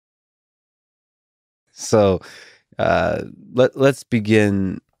So let's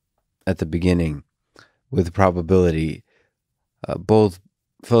begin at the beginning with probability, both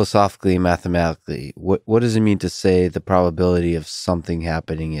philosophically and mathematically. What does it mean to say the probability of something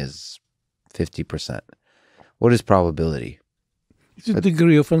happening is 50%? What is probability? It's a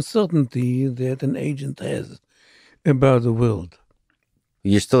degree of uncertainty that an agent has about the world.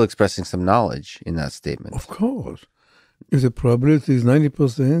 You're still expressing some knowledge in that statement. Of course. If the probability is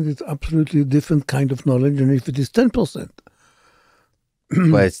 90%, it's absolutely a different kind of knowledge than if it is 10%.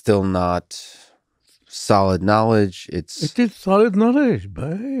 But it's still not solid knowledge. It is solid knowledge.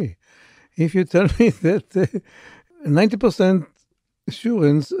 But hey, if you tell me that 90%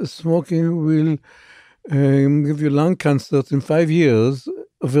 assurance smoking will give you lung cancer in 5 years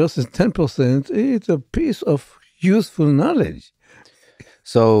versus 10%, it's a piece of useful knowledge.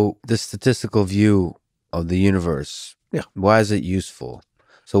 So the statistical view of the universe, why is it useful?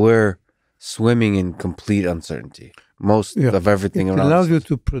 So we're swimming in complete uncertainty. Most of everything around us. It allows you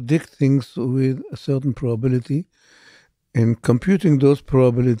to predict things with a certain probability, and computing those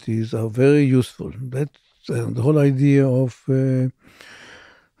probabilities are very useful. That's the whole idea of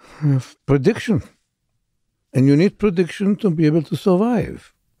prediction. And you need prediction to be able to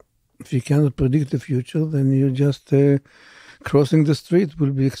survive. If you cannot predict the future, then you're just crossing the street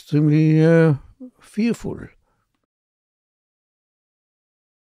will be extremely fearful.